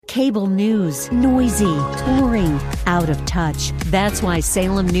Cable news, noisy, boring, out of touch. That's why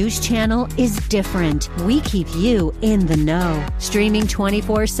Salem News Channel is different. We keep you in the know. Streaming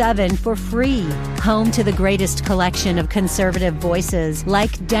 24/7 for free. Home to the greatest collection of conservative voices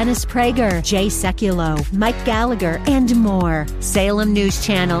like Dennis Prager, Jay Sekulow, Mike Gallagher, and more. Salem News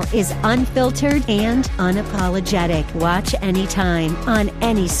Channel is unfiltered and unapologetic. Watch anytime, on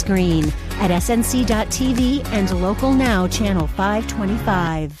any screen, at snc.tv and Local Now Channel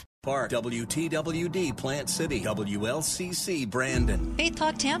 525. Park, WTWD Plant City, WLCC Brandon. Faith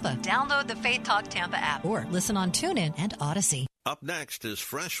Talk Tampa. Download the Faith Talk Tampa app or listen on TuneIn and Odyssey. Up next is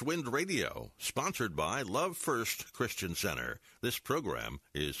Fresh Wind Radio, sponsored by Love First Christian Center. This program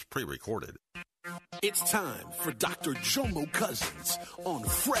is pre-recorded. It's time for Dr. Jomo Cousins on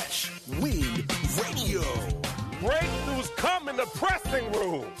Fresh Wind Radio. Breakthroughs come in the pressing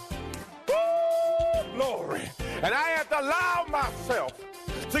room. Woo, glory. And I have to allow myself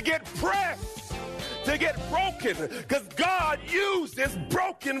to get pressed, to get broken, because God uses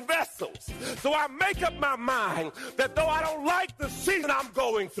broken vessels. So I make up my mind that though I don't like the season I'm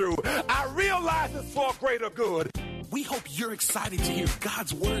going through, I realize it's for greater good. We hope you're excited to hear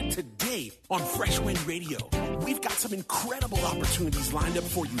God's word today on Fresh Wind Radio. We've got some incredible opportunities lined up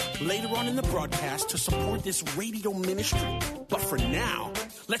for you later on in the broadcast to support this radio ministry. But for now,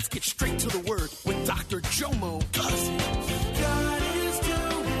 let's get straight to the word with Dr. Jomo Cousins. God is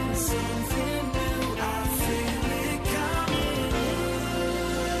doing something new. I feel it coming.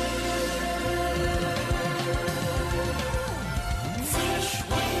 Fresh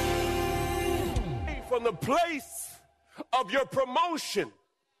Wind. From the place of your promotion,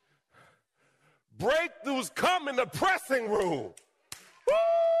 breakthroughs come in the pressing room. Woo,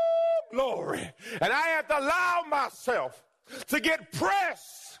 glory. And I have to allow myself to get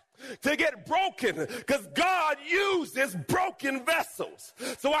pressed, to get broken, because God uses broken vessels.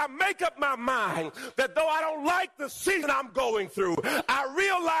 So I make up my mind that though I don't like the season I'm going through, I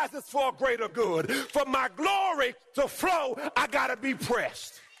realize it's for greater good. For my glory to flow, I got to be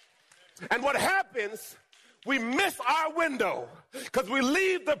pressed. And what happens, we miss our window because we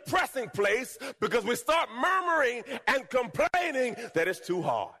leave the pressing place because we start murmuring and complaining that it's too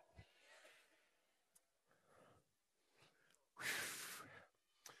hard.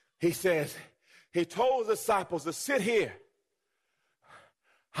 He says, he told his disciples to sit here.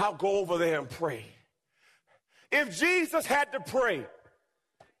 I'll go over there and pray. If Jesus had to pray,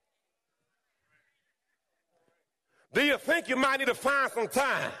 do you think you might need to find some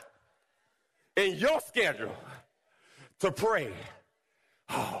time in your schedule to pray?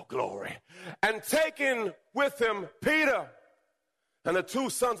 Oh, glory. And taking with him Peter and the two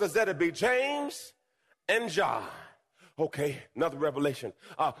sons of Zebedee, James and John. Okay, another revelation.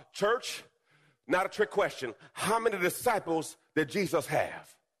 Church, not a trick question. How many disciples did Jesus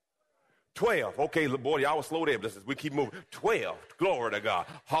have? 12. Okay, boy, y'all was slow there. We keep moving. 12. Glory to God.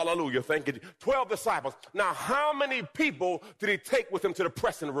 Hallelujah. Thank you. 12 disciples. Now, how many people did he take with him to the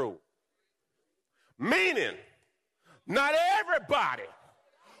pressing room? Meaning, not everybody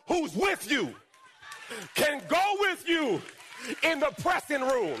who's with you can go with you in the pressing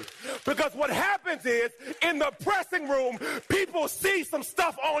room. Because what happens is, in the pressing room, people see some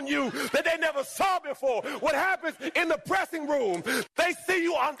stuff on you that they never saw before. What happens in the pressing room, they see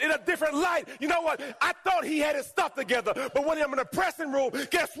you in a different light. You know what? I thought he had his stuff together, but when I'm in the pressing room,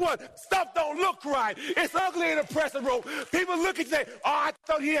 guess what? Stuff don't look right. It's ugly in the pressing room. People look at you and say, oh, I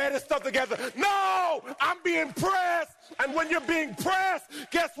thought he had his stuff together. No, I'm being pressed. And when you're being pressed,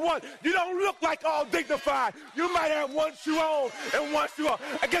 guess what? You don't look like all dignified. You might have one shoe on and one shoe off.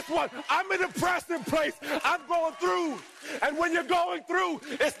 And guess what? I'm in a pressing place. I'm going through. And when you're going through,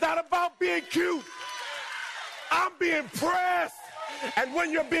 it's not about being cute. I'm being pressed. And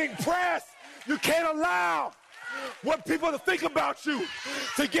when you're being pressed, you can't allow what people to think about you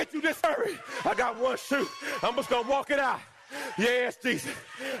to get you discouraged. I got one shoe. I'm just going to walk it out. Yes, Jesus.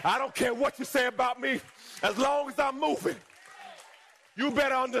 I don't care what you say about me. As long as I'm moving, you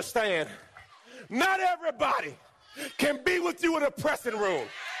better understand, not everybody can be with you in a pressing room.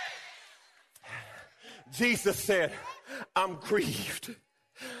 Jesus said, I'm grieved.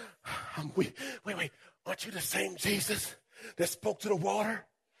 Wait, aren't you the same Jesus that spoke to the water?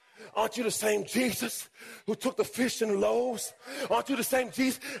 Aren't you the same Jesus who took the fish and the loaves? Aren't you the same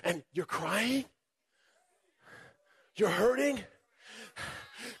Jesus? And you're crying? You're hurting?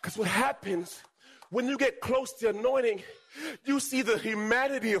 Because what happens when you get close to anointing, you see the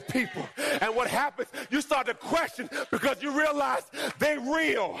humanity of people. And what happens, you start to question because you realize they're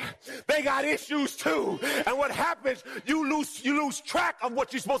real. They got issues too. And what happens, you lose track of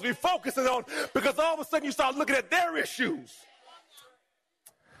what you're supposed to be focusing on because all of a sudden you start looking at their issues.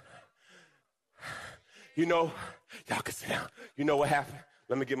 You know, y'all can sit down. You know what happened?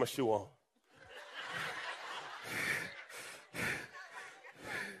 Let me get my shoe on.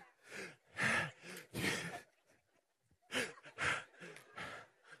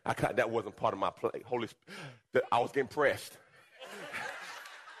 That wasn't part of my play. I was getting pressed.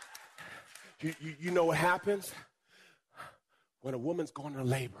 You know what happens? When a woman's going to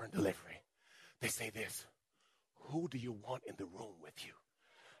labor and delivery, they say this: who do you want in the room with you?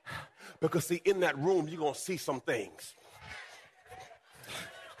 Because see, in that room, you're going to see some things.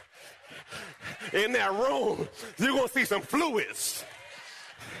 In that room, you're going to see some fluids.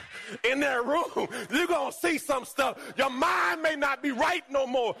 In that room, you're going to see some stuff. Your mind may not be right no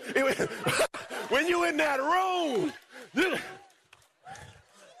more. When you're in that room.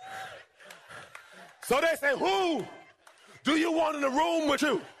 So they say, who do you want in the room with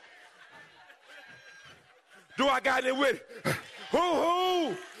you? Do I got it with?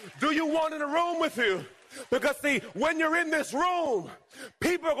 Who do you want in the room with you? Because see, when you're in this room,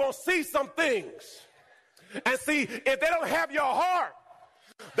 people are going to see some things. And see, if they don't have your heart,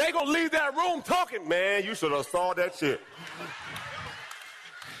 they're going to leave that room talking, man, you should have saw that shit.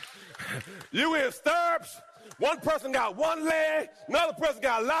 You in stirrups, one person got one leg, another person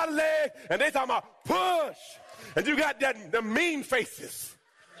got a lot of legs, and they talking about push. And you got the mean faces.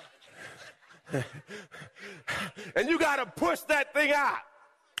 And you got to push that thing out.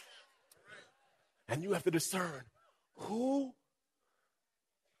 And you have to discern who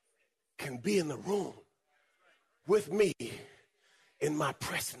can be in the room with me in my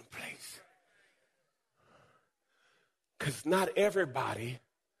pressing place. Because not everybody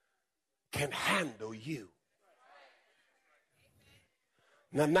can handle you.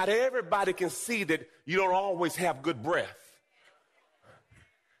 Now, not everybody can see that you don't always have good breath.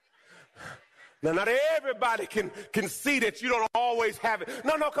 Now, not everybody can see that you don't always have it.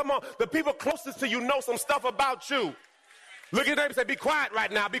 No, come on. The people closest to you know some stuff about you. Look at them and say, be quiet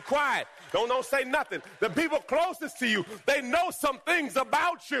right now. Be quiet. Don't say nothing. The people closest to you, they know some things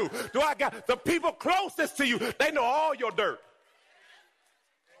about you. The people closest to you, they know all your dirt.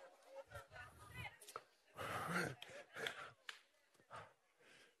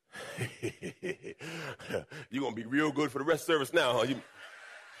 You're going to be real good for the rest of the service now, huh?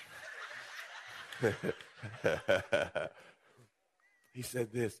 He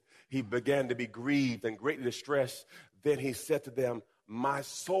said this: he began to be grieved and greatly distressed. Then he said to them, my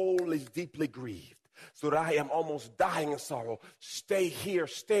soul is deeply grieved, so that I am almost dying in sorrow. Stay here,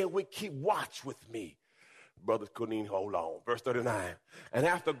 stay awake, keep watch with me. Brothers couldn't even hold on. Verse 39. And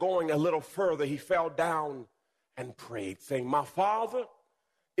after going a little further, he fell down and prayed, saying, my Father,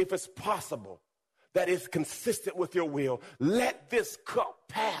 if it's possible, that is consistent with your will, let this cup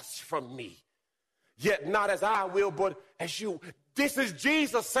pass from me. Yet not as I will, but as you. This is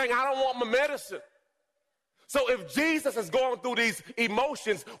Jesus saying, I don't want my medicine. So if Jesus is going through these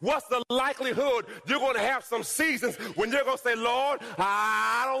emotions, what's the likelihood you're going to have some seasons when you're going to say, Lord,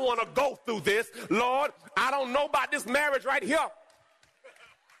 I don't want to go through this. Lord, I don't know about this marriage right here.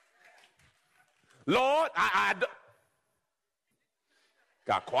 Lord, I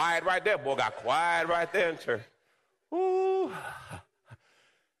got quiet right there, boy. Got quiet right there in church. Ooh.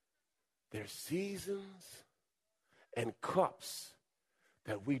 There's seasons and cups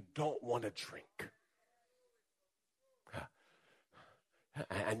that we don't want to drink.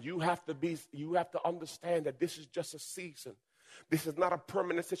 And you have to understand that this is just a season. This is not a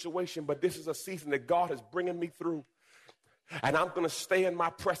permanent situation, but this is a season that God is bringing me through. And I'm going to stay in my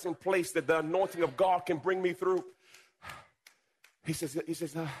pressing place that the anointing of God can bring me through. He says,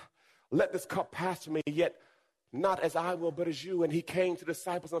 let this cup pass from me, yet not as I will, but as you. And he came to the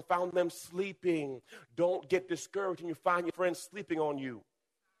disciples and found them sleeping. Don't get discouraged when you find your friends sleeping on you.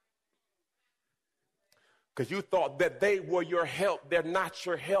 Because you thought that they were your help. They're not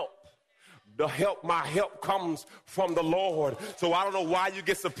your help. My help comes from the Lord. So I don't know why you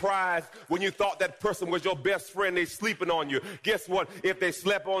get surprised when you thought that person was your best friend. They sleeping on you. Guess what? If they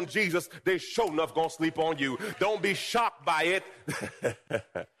slept on Jesus, they sure enough gonna sleep on you. Don't be shocked by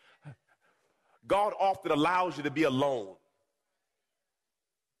it. God often allows you to be alone.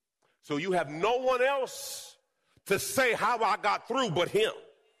 So you have no one else to say how I got through but him.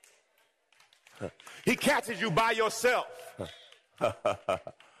 He catches you by yourself.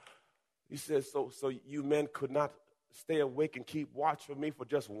 He says, so you men could not stay awake and keep watch for me for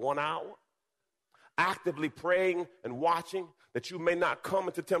just 1 hour? Actively praying and watching that you may not come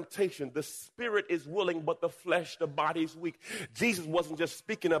into temptation. The spirit is willing, but the flesh, the body is weak. Jesus wasn't just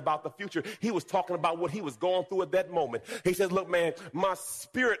speaking about the future. He was talking about what he was going through at that moment. He says, look, man, my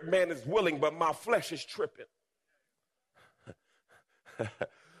spirit man is willing, but my flesh is tripping.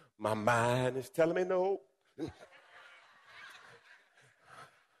 My mind is telling me no.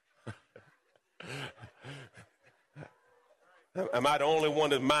 Am I the only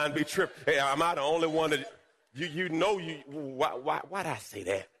one that mind be tripped? Hey, am I the only one that why'd I say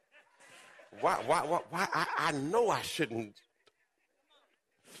that? Why I know I shouldn't.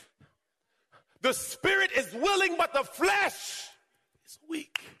 The spirit is willing, but the flesh is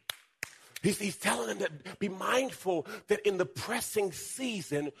weak. He's telling them that be mindful that in the pressing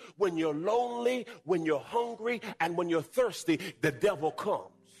season, when you're lonely, when you're hungry, and when you're thirsty, the devil comes.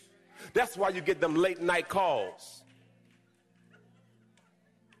 That's why you get them late night calls.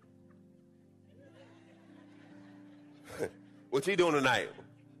 What you doing tonight?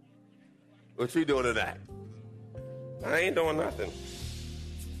 What you doing tonight? I ain't doing nothing.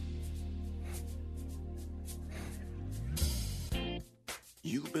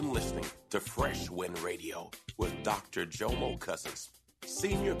 You've been listening to Fresh Wind Radio with Dr. Jomo Cousins,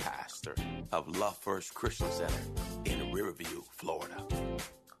 Senior Pastor of Love First Christian Center in Riverview, Florida.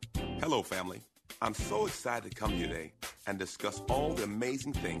 Hello, family. I'm so excited to come here today and discuss all the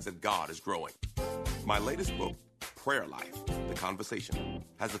amazing things that God is growing. My latest book, Prayer Life, The Conversation,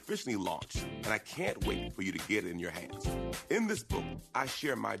 has officially launched, and I can't wait for you to get it in your hands. In this book, I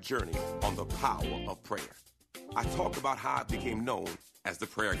share my journey on the power of prayer. I talk about how I became known as the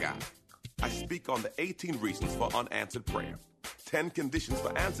prayer guy. I speak on the 18 reasons for unanswered prayer, 10 conditions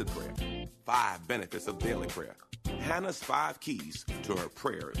for answered prayer, 5 benefits of daily prayer, Hannah's 5 keys to her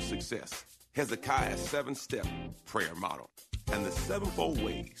prayer success, Hezekiah's 7-step prayer model, and the 7-fold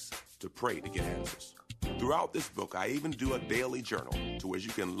ways to pray to get answers. Throughout this book, I even do a daily journal to where you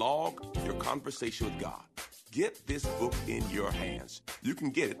can log your conversation with God. Get this book in your hands. You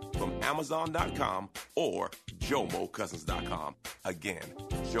can get it from Amazon.com or JomoCousins.com. Again,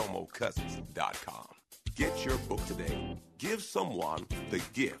 JomoCousins.com. Get your book today. Give someone the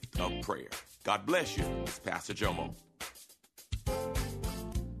gift of prayer. God bless you. It's Pastor Jomo.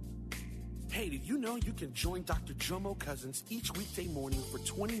 Hey, did you know you can join Dr. Jomo Cousins each weekday morning for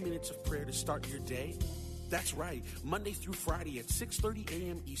 20 minutes of prayer to start your day? That's right. Monday through Friday at 6:30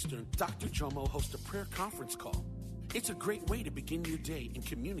 a.m. Eastern, Dr. Jomo hosts a prayer conference call. It's a great way to begin your day in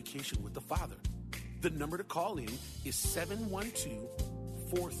communication with the Father. The number to call in is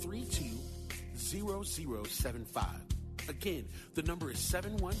 712-432-0075. Again, the number is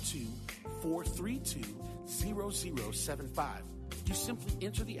 712-432-0075. You simply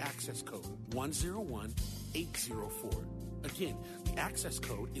enter the access code 101804. Again, the access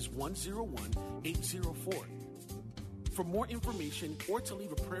code is 101804. For more information or to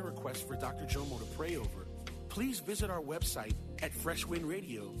leave a prayer request for Dr. Jomo to pray over, please visit our website at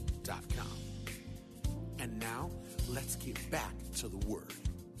freshwindradio.com. And now, let's get back to the Word.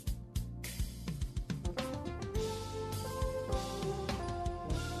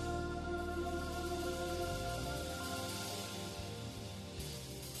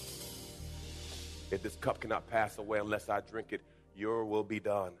 If this cup cannot pass away unless I drink it, your will be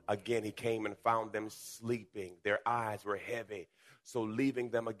done. Again, he came and found them sleeping. Their eyes were heavy. So leaving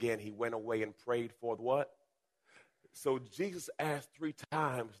them again, he went away and prayed for what? So Jesus asked 3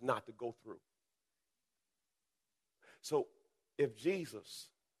 times not to go through. So if Jesus,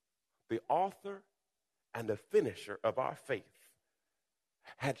 the author and the finisher of our faith,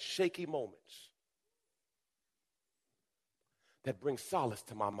 had shaky moments that bring solace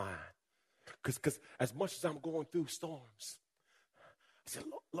to my mind, because as much as I'm going through storms, I said,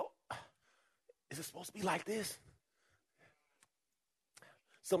 Lord, is it supposed to be like this?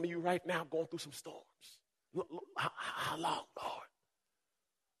 Some of you right now going through some storms. How long, Lord?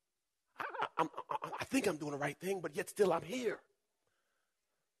 I think I'm doing the right thing, but yet still I'm here.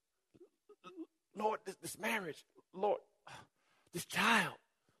 Lord, this marriage. Lord, this child.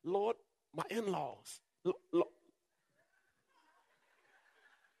 Lord, my in-laws.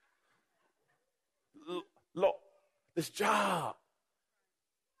 Lord, this job.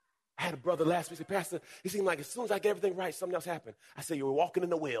 I had a brother last week say, Pastor, he seemed like as soon as I get everything right, something else happened. I said, you were walking in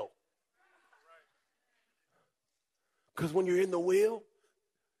the will. Because when you're in the will,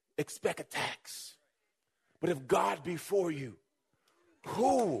 expect attacks. But if God be for you,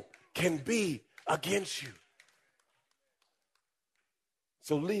 who can be against you?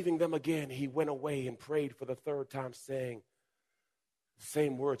 So leaving them again, he went away and prayed for the 3rd time, saying the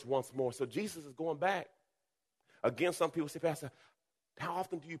same words once more. So Jesus is going back. Again, some people say, Pastor, how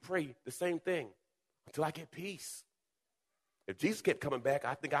often do you pray the same thing? Until I get peace. If Jesus kept coming back,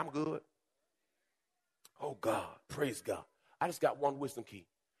 I think I'm good. Oh, God, praise God. I just got one wisdom key.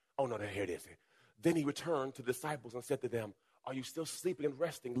 Oh, no, here it is. Then he returned to the disciples and said to them, are you still sleeping and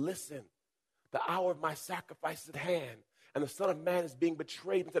resting? Listen, the hour of my sacrifice is at hand, And the Son of Man is being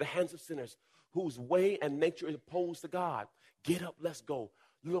betrayed into the hands of sinners, whose way and nature is opposed to God. Get up, let's go.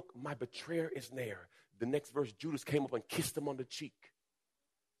 Look, my betrayer is near. The next verse, Judas came up and kissed him on the cheek.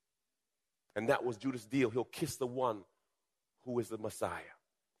 And that was Judas' deal. He'll kiss the one who is the Messiah.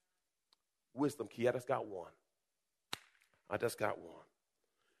 Wisdom key, I just got one. I just got one.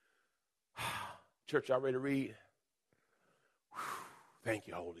 Church, y'all ready to read? Thank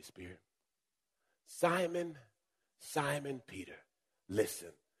you, Holy Spirit. Simon, Simon Peter, listen.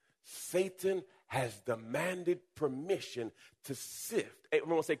 Satan has demanded permission to sift.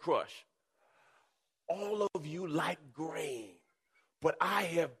 Everyone say crush. All of you like grain. But I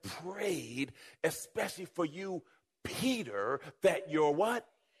have prayed, especially for you, Peter, that you're what?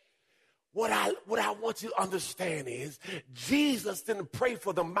 What I want you to understand is Jesus didn't pray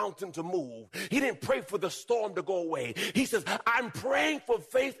for the mountain to move. He didn't pray for the storm to go away. He says, I'm praying for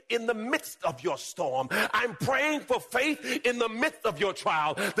faith in the midst of your storm. I'm praying for faith in the midst of your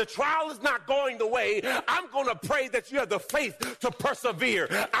trial. The trial is not going the way. I'm going to pray that you have the faith to persevere.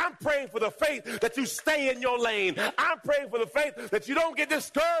 I'm praying for the faith that you stay in your lane. I'm praying for the faith that you don't get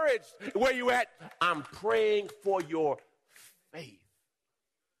discouraged where you at. I'm praying for your faith.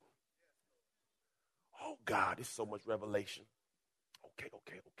 Oh, God, there's so much revelation. Okay.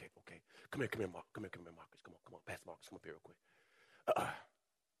 Come here, Marcus. Come here, Marcus. Come on, Pastor Marcus, come up here real quick.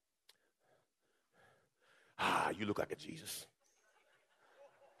 You look like a Jesus.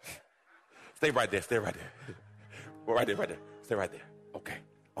 Stay right there. Right there. Stay right there. Okay.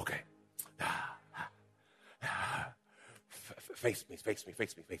 Face me.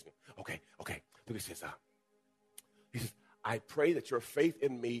 Okay. Look at this. He says, I pray that your faith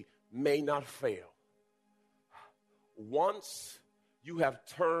in me may not fail. Once you have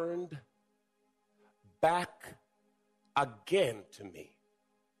turned back again to me.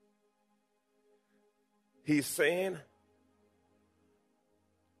 He's saying,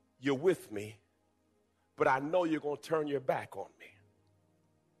 you're with me, but I know you're going to turn your back on me.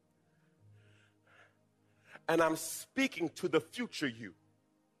 And I'm speaking to the future you.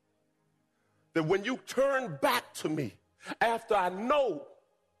 That when you turn back to me, after I know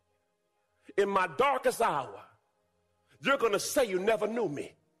in my darkest hour, you're going to say you never knew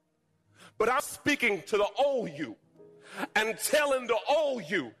me. But I'm speaking to the old you and telling the old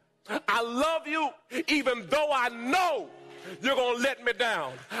you, I love you even though I know you're going to let me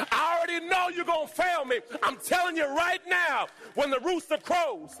down. I already know you're going to fail me. I'm telling you right now, when the rooster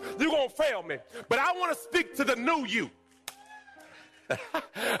crows, you're going to fail me. But I want to speak to the new you.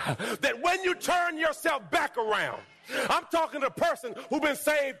 That when you turn yourself back around, I'm talking to a person who's been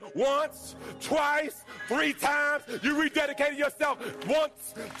saved once, twice, 3 times. You rededicated yourself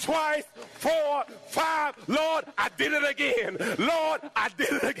once, twice, 4, 5. Lord, I did it again. Lord, I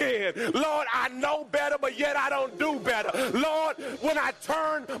did it again. Lord, I know better, but yet I don't do better. Lord, when I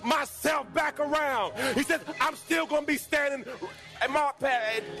turn myself back around, he says, I'm still going to be standing. And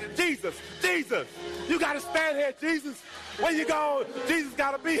Jesus, you got to stand here, Jesus. Where you going? Jesus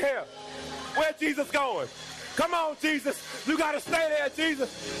got to be here. Where Jesus going? Come on, Jesus. You got to stay there,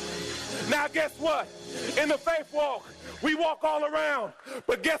 Jesus. Now, guess what? In the faith walk, we walk all around.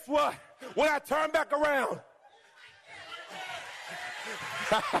 But guess what? When I turn back around,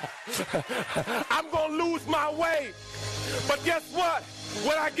 I'm going to lose my way. But guess what?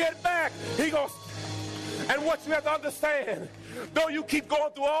 When I get back, he goes. And what you have to understand, though you keep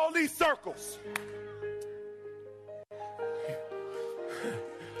going through all these circles,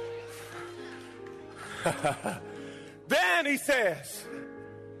 then he says,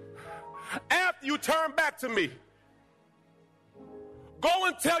 after you turn back to me, go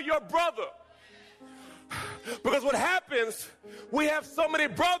and tell your brother. Because what happens, we have so many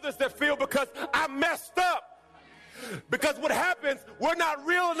brothers that feel because I messed up. Because what happens, we're not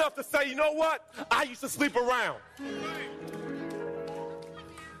real enough to say, you know what? I used to sleep around.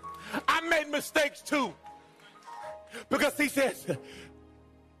 I made mistakes too. Because he says,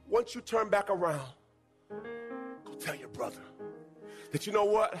 once you turn back around, go tell your brother that you know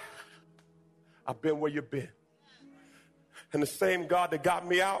what? I've been where you've been. And the same God that got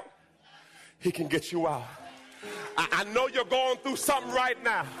me out, he can get you out. I know you're going through something right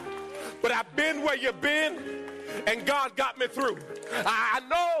now, but I've been where you've been, and God got me through. I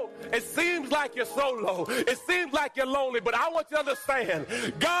know it seems like you're so low. It seems like you're lonely, but I want you to understand,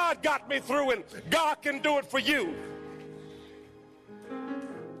 God got me through, and God can do it for you.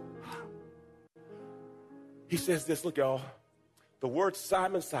 He says this, look, y'all. The word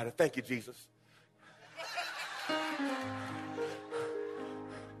Simon, Simon. Thank you, Jesus.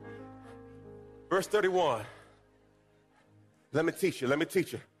 Verse 31. Let me teach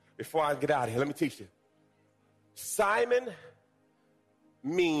you. Before I get out of here, let me teach you. Simon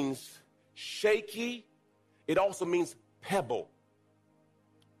means shaky. It also means pebble.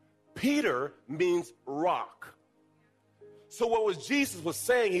 Peter means rock. So what was Jesus was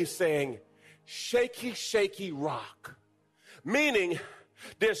saying, he's saying, shaky, shaky rock. Meaning,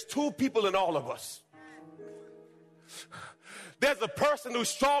 there's two people in all of us. There's a person who's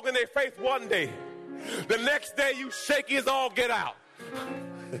strong in their faith one day. The next day, you shaky as all get out.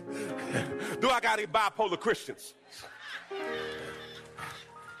 Do I got any bipolar Christians?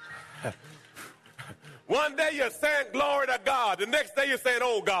 One day you're saying glory to God. The next day you're saying,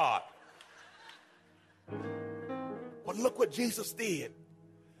 oh God. But look what Jesus did.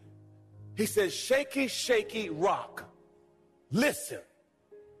 He says, shaky, shaky rock. Listen,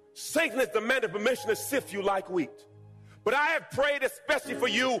 Satan has demanded permission to sift you like wheat. But I have prayed especially for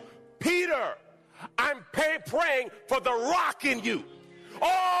you, Peter. I'm praying for the rock in you.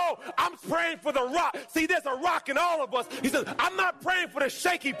 Oh, I'm praying for the rock. See, there's a rock in all of us. He says, I'm not praying for the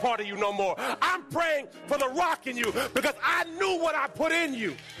shaky part of you no more. I'm praying for the rock in you because I knew what I put in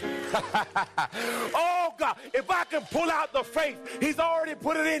you. Oh, God, if I can pull out the faith, he's already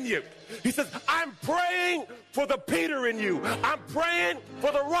put it in you. He says, I'm praying for the Peter in you. I'm praying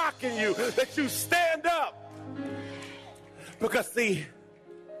for the rock in you, that you stand up. Because, see,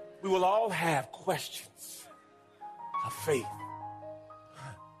 we will all have questions of faith.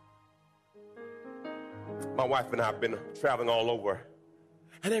 My wife and I have been traveling all over.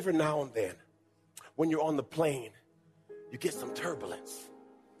 And every now and then, when you're on the plane, you get some turbulence.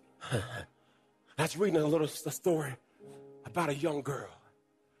 I was reading a story about a young girl.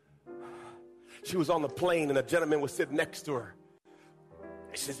 She was on the plane and a gentleman was sitting next to her.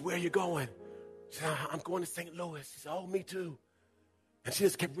 He says, where are you going? She said, I'm going to St. Louis. He said, oh, me too. And she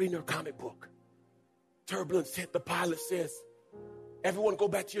just kept reading her comic book. Turbulence hit. The pilot says, everyone go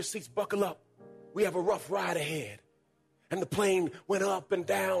back to your seats, buckle up. We have a rough ride ahead. And the plane went up and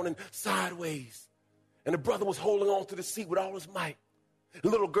down and sideways. And the brother was holding on to the seat with all his might. The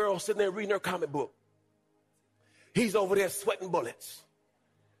little girl sitting there reading her comic book. He's over there sweating bullets.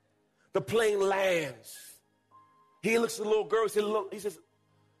 The plane lands. He looks at the little girl. He says,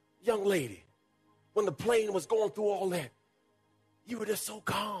 young lady, when the plane was going through all that, you were just so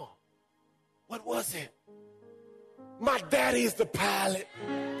calm. What was it? My daddy is the pilot.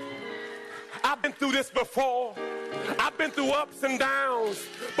 I've been through this before. I've been through ups and downs,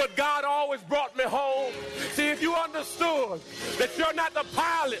 but God always brought me home. See, if you understood that you're not the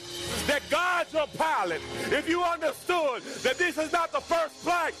pilot, that God's your pilot, if you understood that this is not the first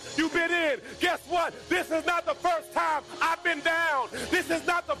flight you've been in, guess what? This is not the first time I've been down. This is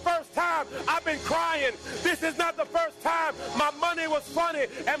not the first time I've been crying. This is not the first time my money was funny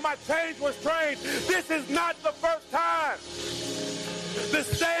and my change was strange. This is not the first time. The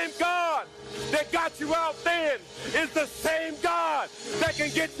same God that got you out then is the same God that can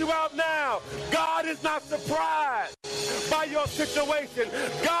get you out now. God is not surprised by your situation.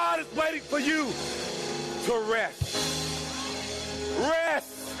 God is waiting for you to rest.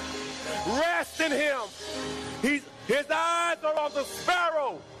 Rest. Rest in him. His eyes are on the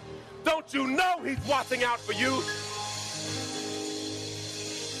sparrow. Don't you know he's watching out for you?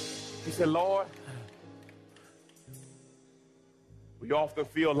 He said, Lord, we often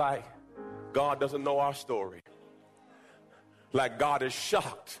feel like God doesn't know our story. Like God is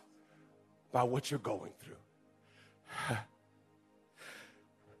shocked by what you're going through.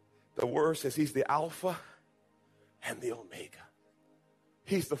 The word says he's the Alpha and the Omega.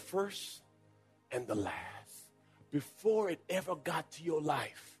 He's the first and the last. Before it ever got to your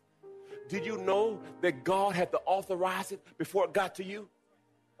life, did you know that God had to authorize it before it got to you?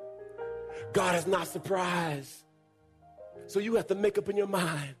 God is not surprised. So you have to make up in your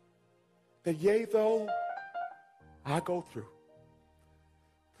mind that yea, though I go through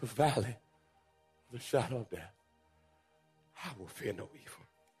the valley of the shadow of death, I will fear no evil.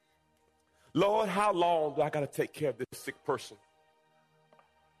 Lord, how long do I got to take care of this sick person?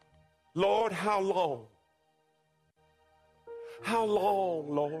 Lord, how long? How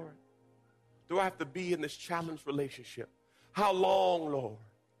long, Lord, do I have to be in this challenged relationship? How long, Lord?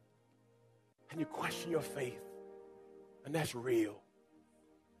 And you question your faith. And that's real.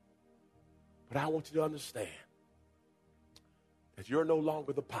 But I want you to understand that you're no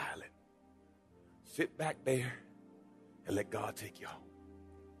longer the pilot. Sit back there and let God take you home.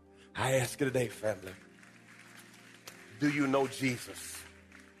 I ask you today, family, do you know Jesus?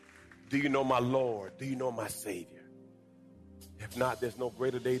 Do you know my Lord? Do you know my Savior? If not, there's no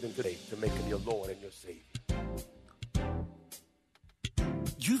greater day than today to make him your Lord and your Savior.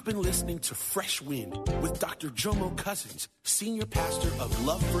 You've been listening to Fresh Wind with Dr. Jomo Cousins, Senior Pastor of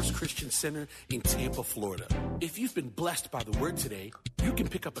Love First Christian Center in Tampa, Florida. If you've been blessed by the word today, you can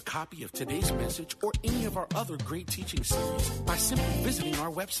pick up a copy of today's message or any of our other great teaching series by simply visiting our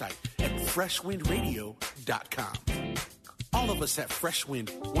website at freshwindradio.com. All of us at Fresh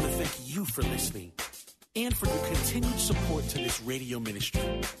Wind want to thank you for listening and for your continued support to this radio ministry.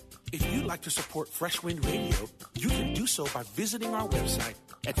 If you'd like to support Fresh Wind Radio, you can do so by visiting our website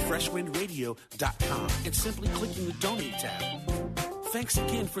at freshwindradio.com and simply clicking the Donate tab. Thanks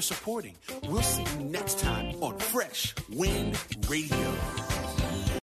again for supporting. We'll see you next time on Fresh Wind Radio.